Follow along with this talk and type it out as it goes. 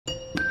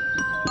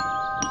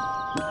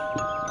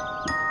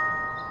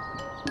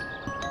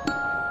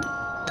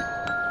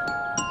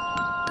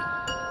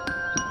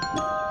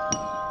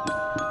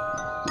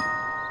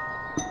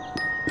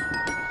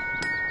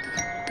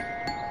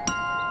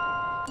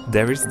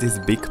There is this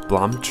big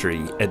plum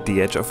tree at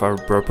the edge of our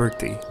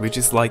property, which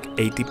is like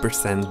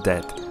 80%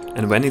 dead.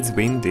 And when it's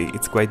windy,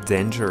 it's quite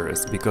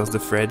dangerous because the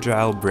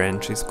fragile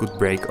branches could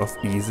break off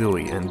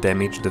easily and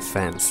damage the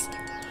fence.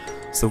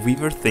 So we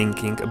were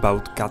thinking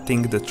about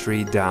cutting the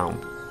tree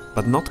down,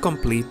 but not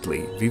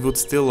completely. We would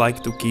still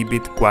like to keep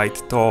it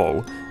quite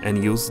tall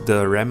and use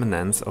the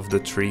remnants of the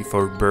tree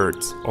for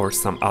birds or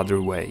some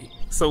other way.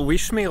 So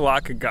wish me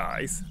luck,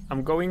 guys.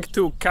 I'm going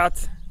to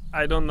cut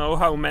I don't know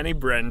how many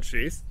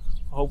branches,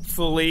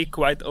 hopefully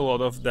quite a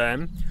lot of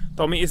them.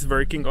 Tommy is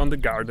working on the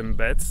garden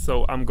bed,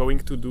 so I'm going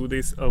to do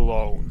this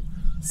alone.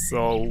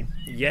 So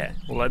yeah,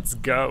 let's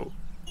go.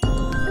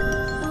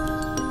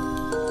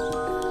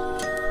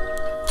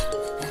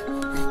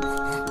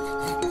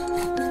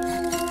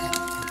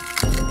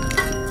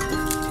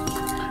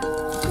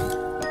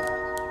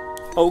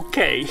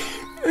 Okay,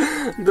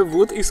 the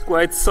wood is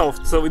quite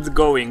soft, so it's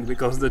going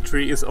because the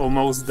tree is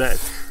almost dead.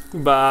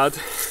 But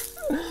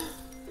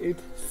it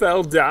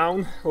fell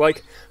down,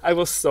 like I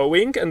was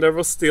sawing and there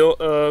was still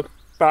a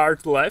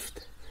part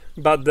left,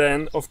 but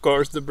then of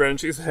course the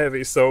branch is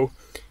heavy, so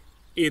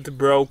it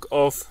broke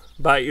off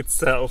by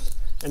itself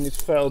and it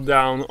fell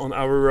down on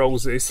our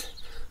roses,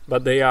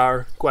 but they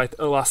are quite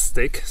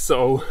elastic,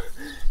 so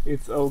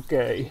it's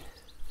okay,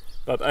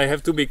 but I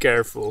have to be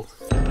careful.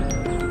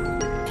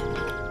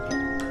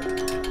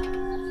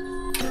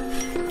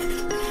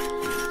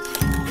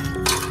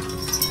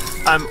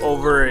 I'm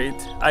over it,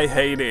 I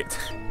hate it.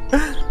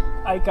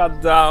 I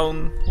cut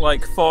down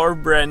like 4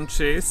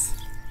 branches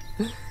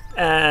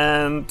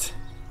and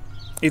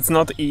it's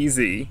not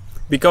easy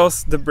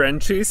because the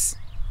branches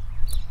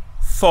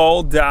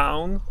fall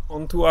down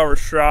onto our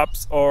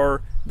shrubs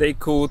or they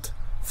could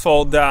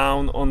fall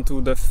down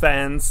onto the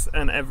fence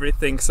and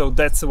everything, so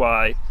that's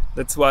why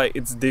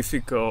it's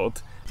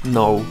difficult.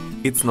 No,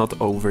 it's not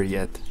over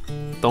yet.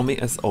 Tommy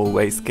as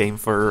always came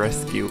for a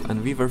rescue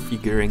and we were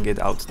figuring it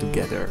out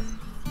together.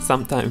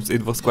 Sometimes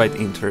it was quite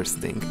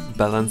interesting,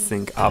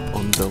 balancing up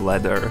on the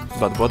ladder,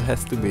 but what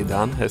has to be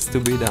done has to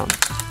be done.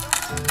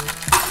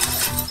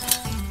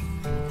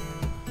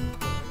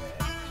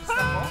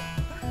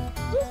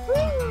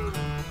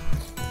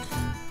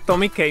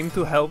 Tommy came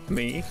to help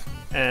me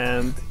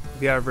and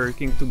we are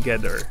working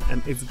together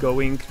and it's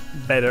going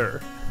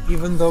better.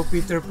 Even though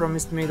Peter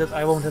promised me that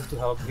I won't have to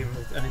help him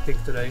with anything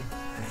today.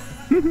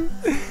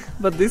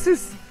 But this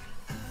is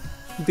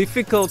a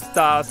difficult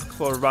task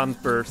for one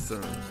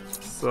person.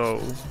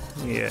 So,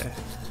 yeah.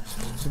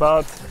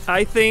 But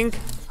I think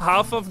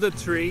half of the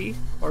tree,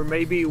 or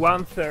maybe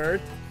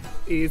 1/3,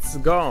 is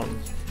gone.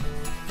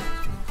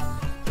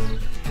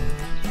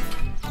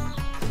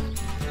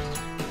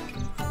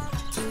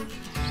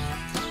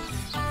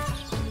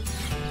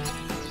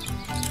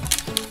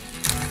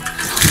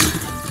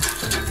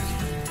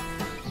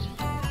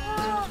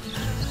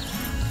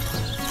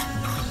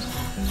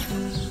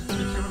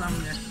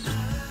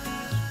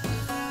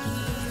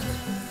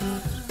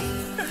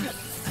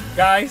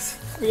 Guys,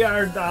 we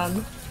are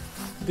done.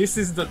 This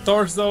is the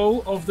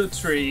torso of the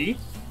tree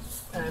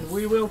and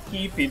we will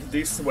keep it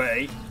this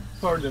way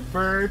for the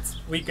birds.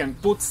 We can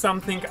put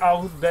something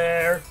out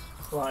there,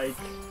 like,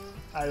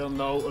 I don't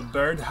know, a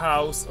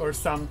birdhouse or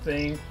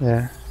something.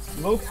 Yeah.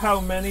 Look how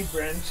many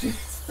branches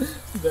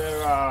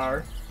there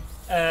are.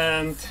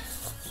 And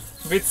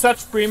with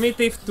such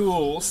primitive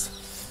tools,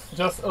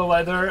 just a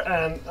ladder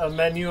and a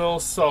manual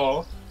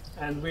saw,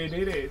 and we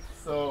did it.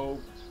 So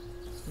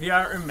we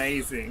are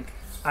amazing.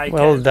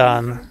 Well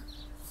done.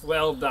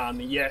 Well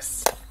done,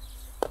 yes.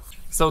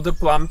 So the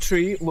plum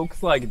tree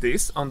looks like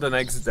this on the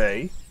next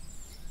day.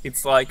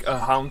 It's like a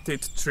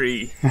haunted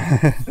tree.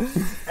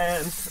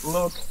 And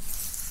look,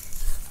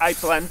 I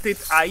planted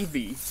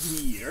ivy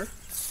here.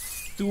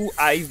 2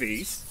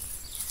 ivies.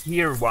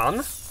 Here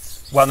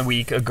 1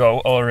 week ago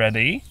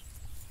already.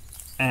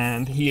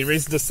 And here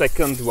is the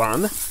second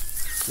one,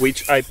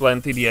 which I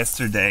planted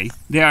yesterday.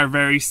 They are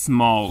very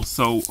small,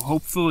 so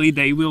hopefully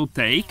they will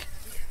take.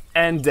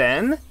 And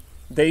then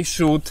they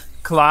should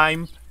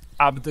climb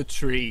up the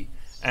tree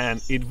and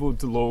it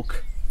would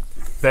look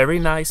very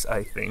nice,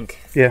 I think.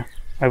 Yeah,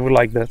 I would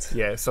like that.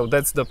 Yeah, so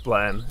that's the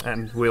plan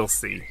and we'll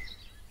see.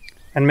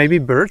 And maybe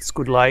birds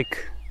could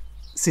like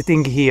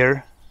sitting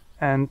here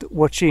and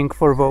watching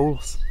for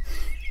voles.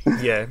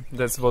 Yeah,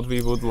 that's what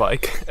we would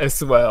like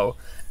as well.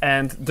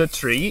 And the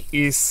tree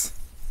is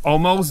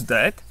almost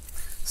dead,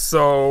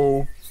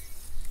 so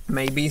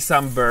maybe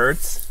some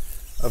birds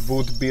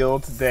would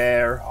build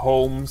their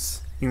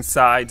homes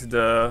inside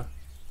the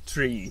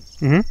tree.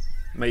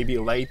 Maybe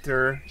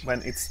later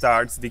when it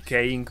starts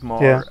decaying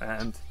more. Yeah.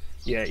 And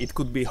yeah, it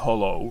could be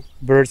hollow.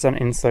 Birds and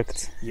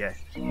insects. Yeah.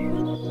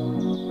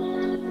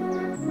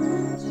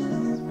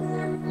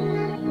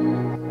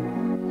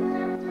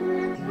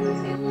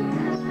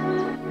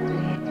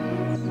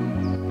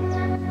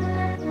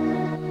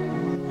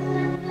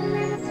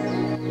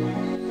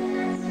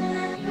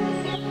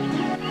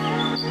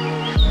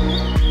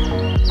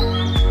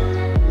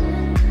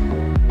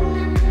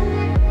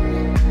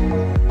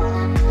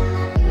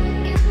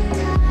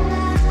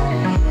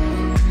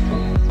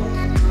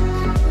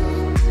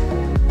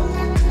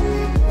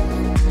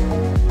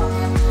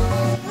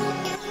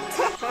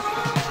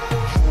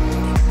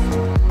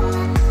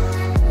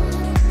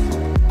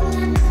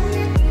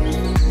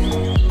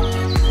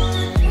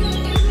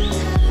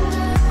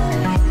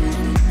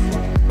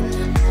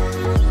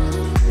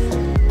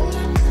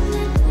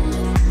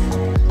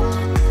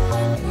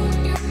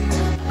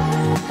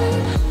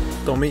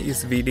 mommy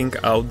is weeding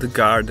out the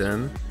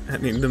garden,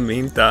 and in the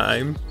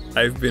meantime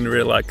I've been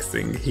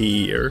relaxing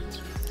here.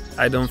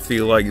 I don't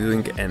feel like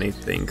doing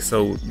anything,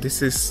 so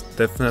this is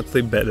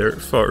definitely better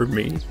for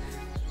me.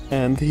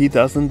 And he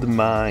doesn't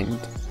mind.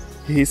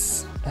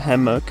 His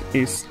hammock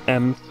is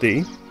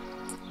empty,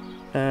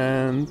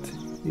 and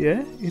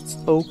yeah, it's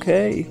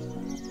okay.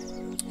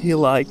 He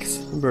likes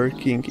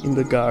working in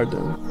the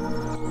garden.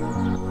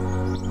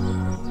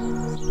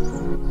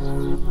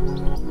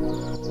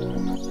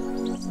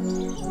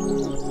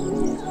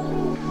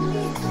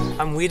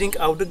 I'm weeding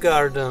out the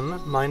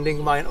garden,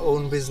 minding my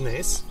own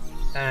business,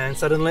 and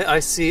suddenly I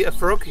see a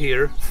frog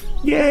here.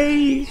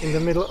 Yay! In the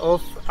middle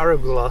of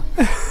arugula.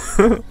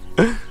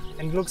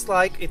 And it looks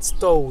like it's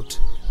toad.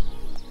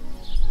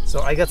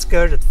 So I got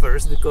scared at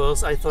first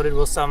because I thought it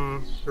was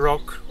some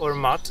rock or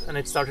mud, and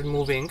it started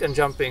moving and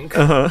jumping.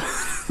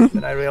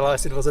 And I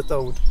realized it was a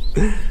toad.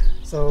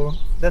 So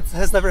that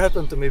has never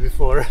happened to me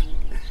before.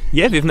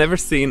 Yeah, we've never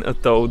seen a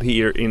toad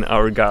here in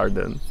our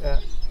garden.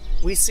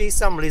 We see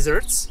some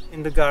lizards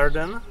in the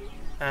garden,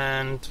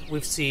 and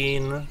we've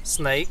seen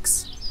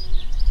snakes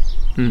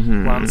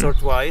once or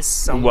twice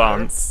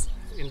somewhere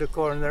in the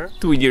corner.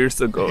 2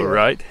 years ago,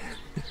 right?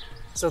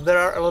 So there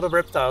are a lot of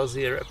reptiles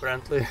here,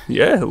 apparently.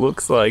 Yeah,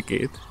 looks like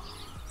it.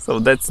 So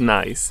that's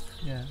nice.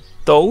 Yeah.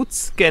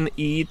 Toads can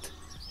eat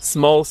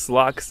small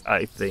slugs,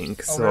 I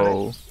think. Oh, so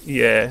really?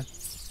 yeah.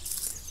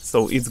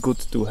 So it's good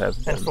to have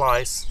them. And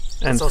flies.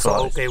 And That's also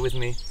flies. okay with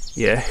me.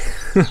 Yeah.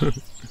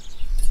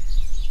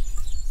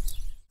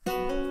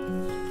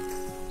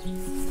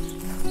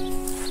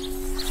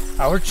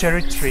 Our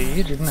cherry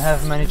tree didn't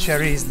have many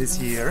cherries this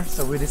year,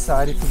 so we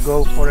decided to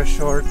go for a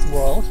short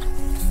walk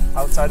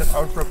outside of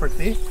our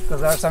property,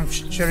 because there are some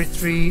cherry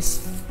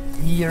trees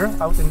here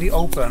out in the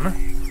open,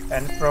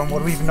 and from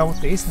what we've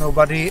noticed,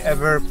 nobody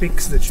ever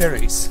picks the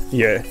cherries.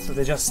 Yeah. So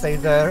they just stay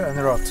there and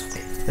rot.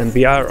 And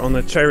we are on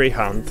a cherry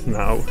hunt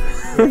now.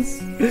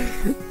 Yes.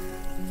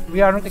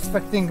 We are not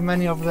expecting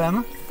many of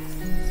them,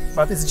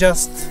 but it's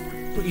just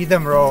to eat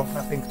them raw,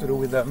 nothing to do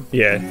with them.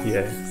 Yeah,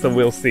 yeah. So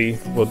we'll see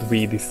what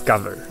we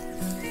discover.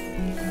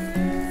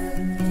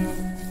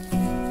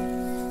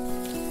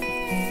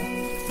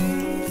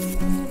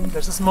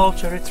 There's a small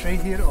cherry tree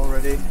here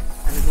already,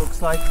 and it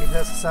looks like it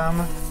has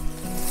some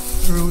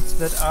fruits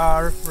that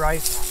are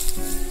ripe.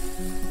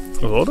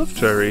 A lot of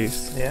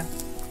cherries. Yeah.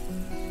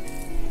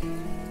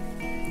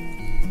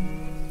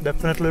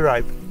 Definitely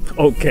ripe.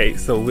 Okay,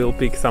 so we'll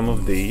pick some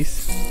of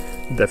these.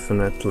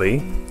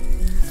 Definitely.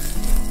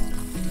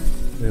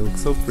 They look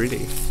so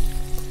pretty.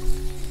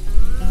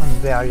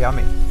 And they are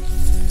yummy.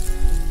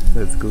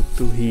 That's good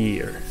to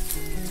hear.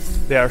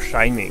 They are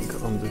shining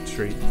on the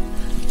tree.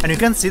 And you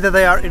can see that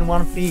they are in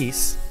one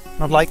piece,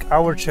 not like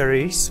our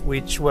cherries,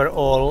 which were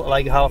all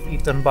like half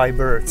eaten by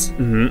birds.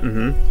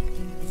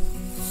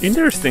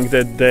 Interesting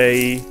that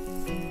they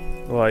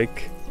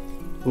like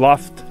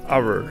loved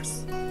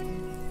ours.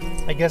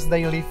 I guess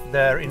they live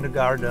there in the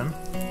garden.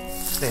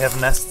 They have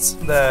nests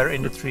there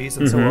in the trees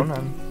and so on.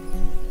 And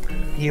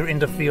here in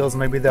the fields,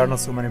 maybe there are not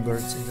so many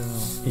birds. I don't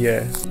know.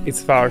 Yeah,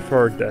 it's far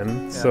for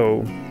them,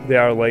 so they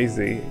are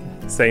lazy,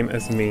 same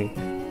as me.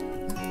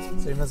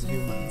 Same as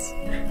humans.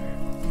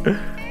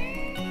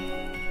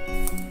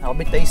 I'll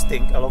be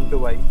tasting along the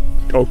way.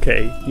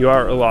 Okay, you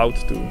are allowed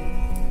to.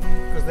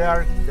 Because they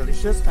are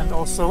delicious, and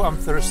also I'm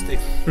thirsty.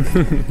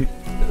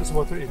 There's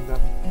water in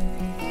them.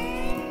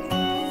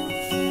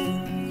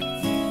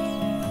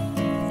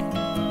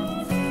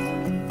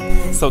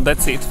 So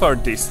that's it for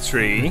this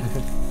tree.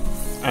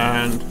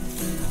 And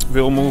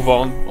we'll move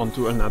on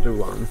to another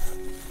one.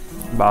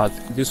 But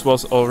this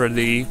was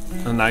already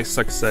a nice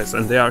success,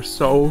 and they are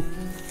so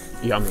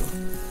yummy.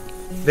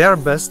 They are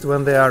best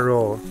when they are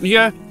raw.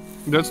 Yeah,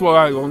 that's what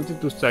I wanted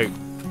to say.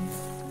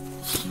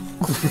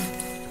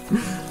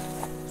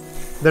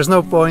 There's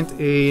no point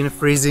in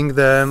freezing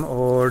them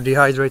or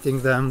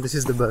dehydrating them. This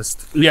is the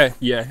best. Yeah,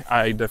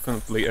 I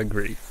definitely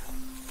agree.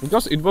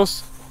 Because it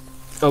was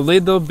a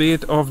little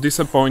bit of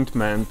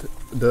disappointment,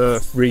 the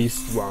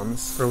freezed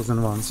ones.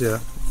 Frozen ones, yeah.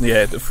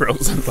 Yeah, the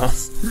frozen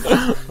ones.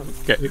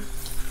 Okay.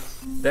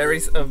 There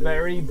is a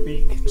very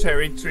big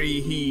cherry tree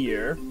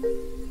here.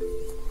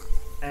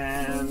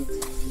 And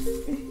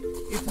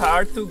it's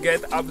hard to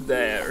get up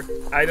there.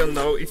 I don't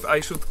know if I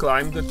should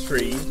climb the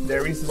tree.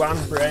 There is one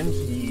branch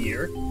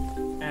here,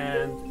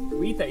 and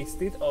we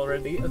tasted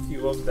already a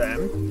few of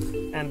them,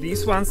 and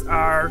these ones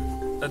are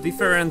a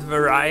different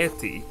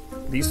variety.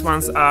 These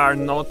ones are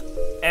not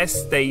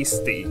as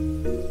tasty.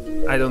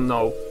 I don't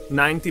know,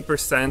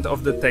 90%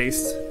 of the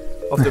taste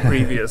of the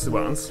previous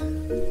ones,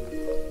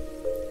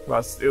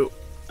 but still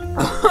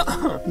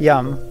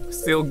Yum.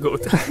 still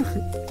good.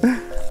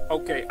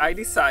 Okay, I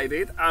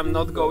decided I'm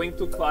not going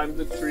to climb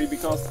the tree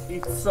because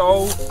it's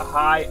so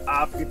high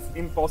up, it's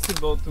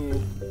impossible to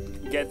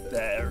get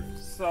there.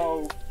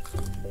 So,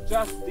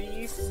 just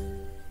these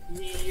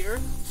here,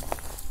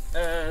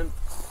 and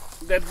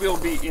that will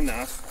be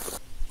enough.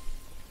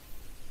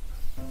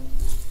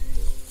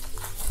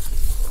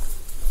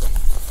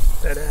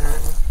 Ta-da!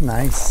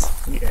 Nice.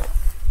 Yeah.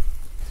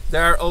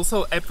 There are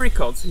also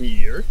apricots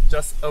here,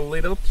 just a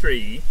little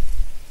tree.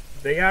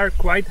 They are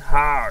quite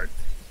hard,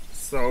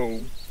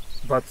 so,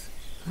 but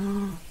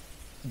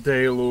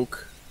they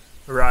look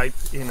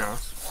ripe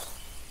enough.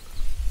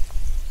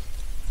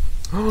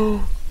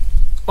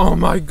 Oh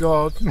my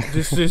god,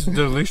 this is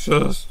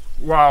delicious!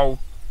 Wow!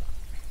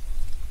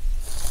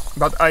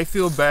 But I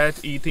feel bad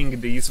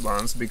eating these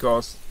ones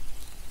because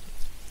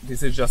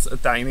this is just a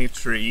tiny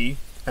tree,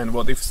 and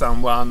what if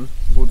someone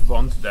would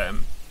want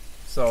them?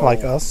 So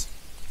Like us.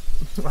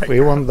 like We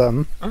want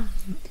them.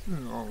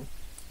 No.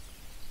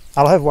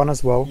 I'll have one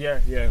as well.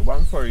 Yeah,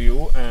 one for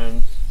you,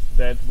 and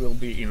that will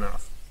be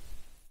enough.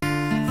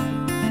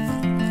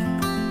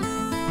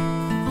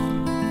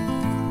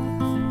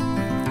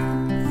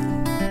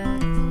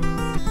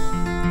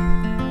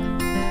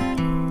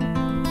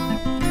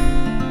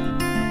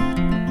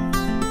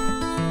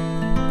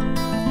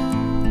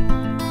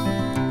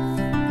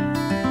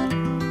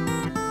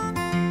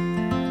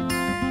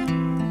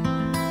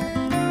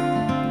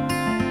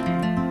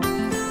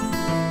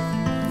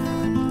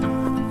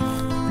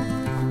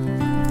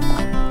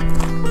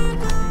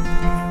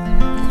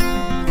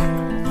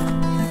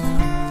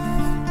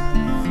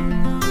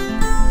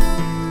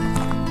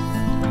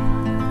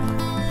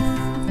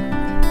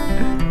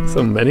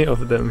 So many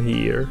of them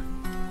here.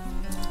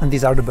 And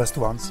these are the best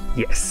ones.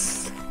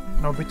 Yes!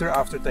 No bitter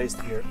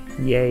aftertaste here.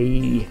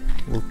 Yay!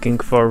 Looking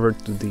forward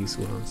to these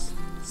ones.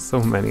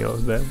 So many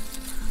of them.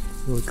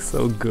 Look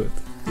so good.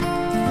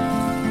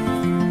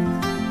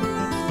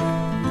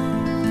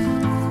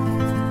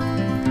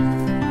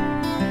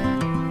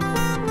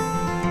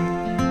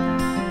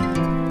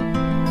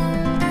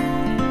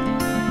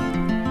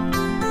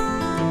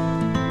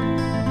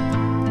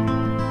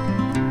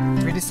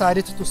 We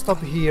decided to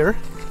stop here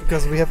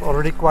because we have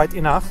already quite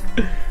enough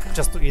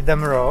just to eat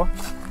them raw.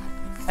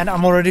 And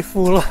I'm already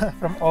full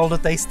from all the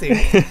tasting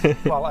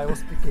while I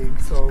was picking,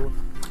 so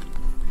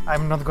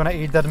I'm not gonna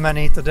eat that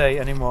many today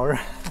anymore.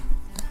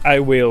 I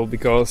will,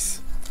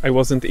 because I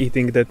wasn't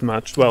eating that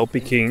much while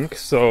picking,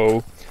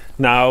 so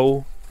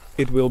now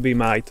it will be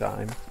my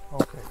time.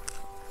 Okay.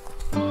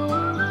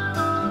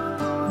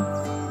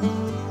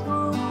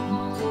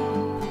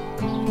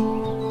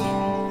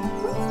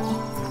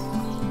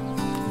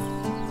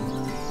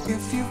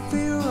 If you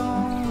feel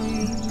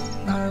lonely,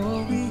 I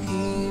will be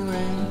here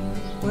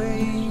and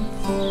waiting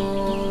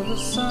for the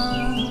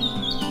sun.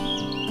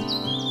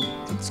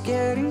 It's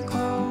getting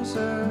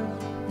closer,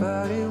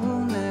 but it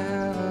will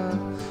never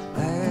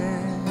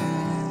let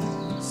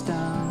us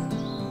down.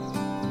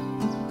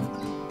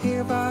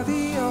 Here by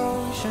the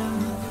ocean,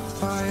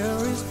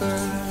 fire is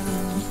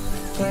burning,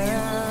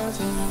 flares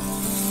in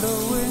the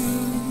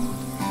wind.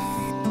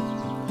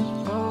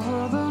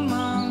 Over the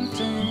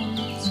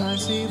mountains, I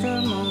see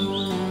the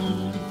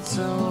moon,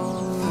 so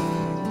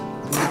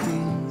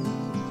within.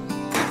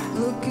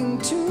 Looking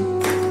to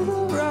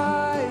the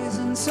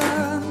rising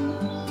sun,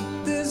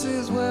 this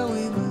is where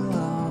we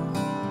belong.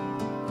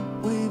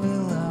 We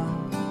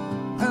belong.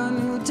 A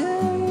new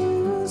day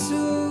will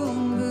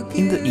soon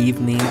begin. In the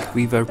evening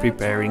we were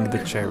preparing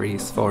the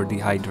cherries for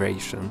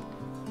dehydration.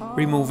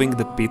 Removing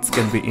the pits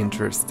can be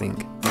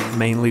interesting,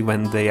 mainly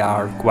when they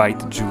are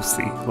quite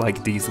juicy,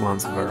 like these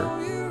ones were.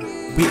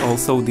 We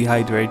also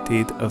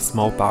dehydrated a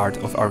small part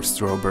of our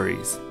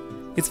strawberries.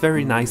 It's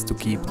very nice to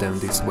keep them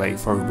this way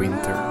for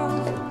winter.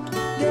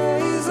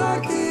 Days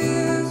like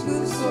this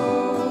will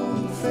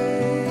slowly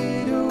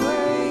fade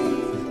away.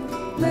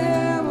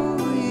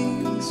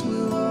 Memories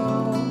will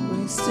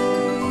always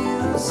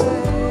stay the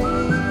same.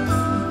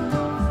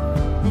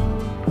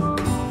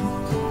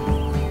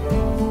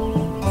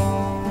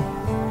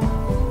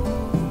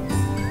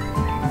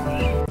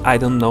 I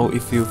don't know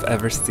if you've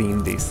ever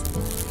seen this.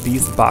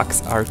 These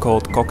bugs are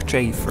called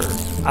cockchafer.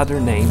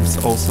 Other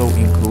names also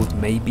include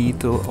May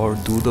beetle or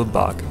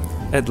doodlebug.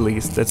 At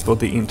least that's what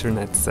the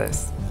internet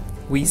says.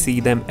 We see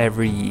them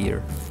every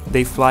year.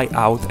 They fly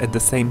out at the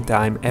same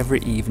time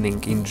every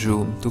evening in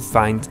June to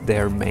find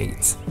their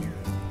mates.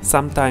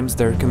 Sometimes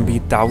there can be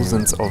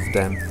thousands of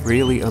them,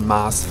 really a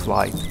mass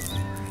flight.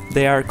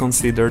 They are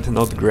considered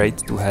not great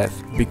to have,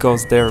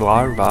 because their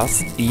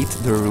larvae eat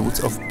the roots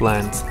of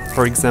plants,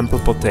 for example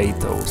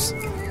potatoes.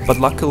 But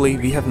luckily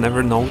we have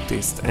never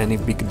noticed any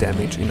big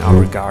damage in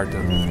our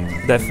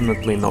garden.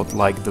 Definitely not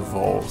like the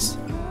voles.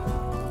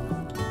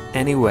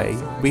 Anyway,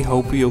 we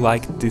hope you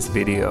liked this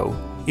video.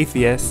 If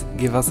yes,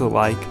 give us a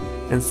like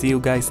and see you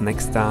guys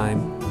next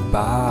time.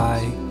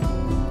 Bye!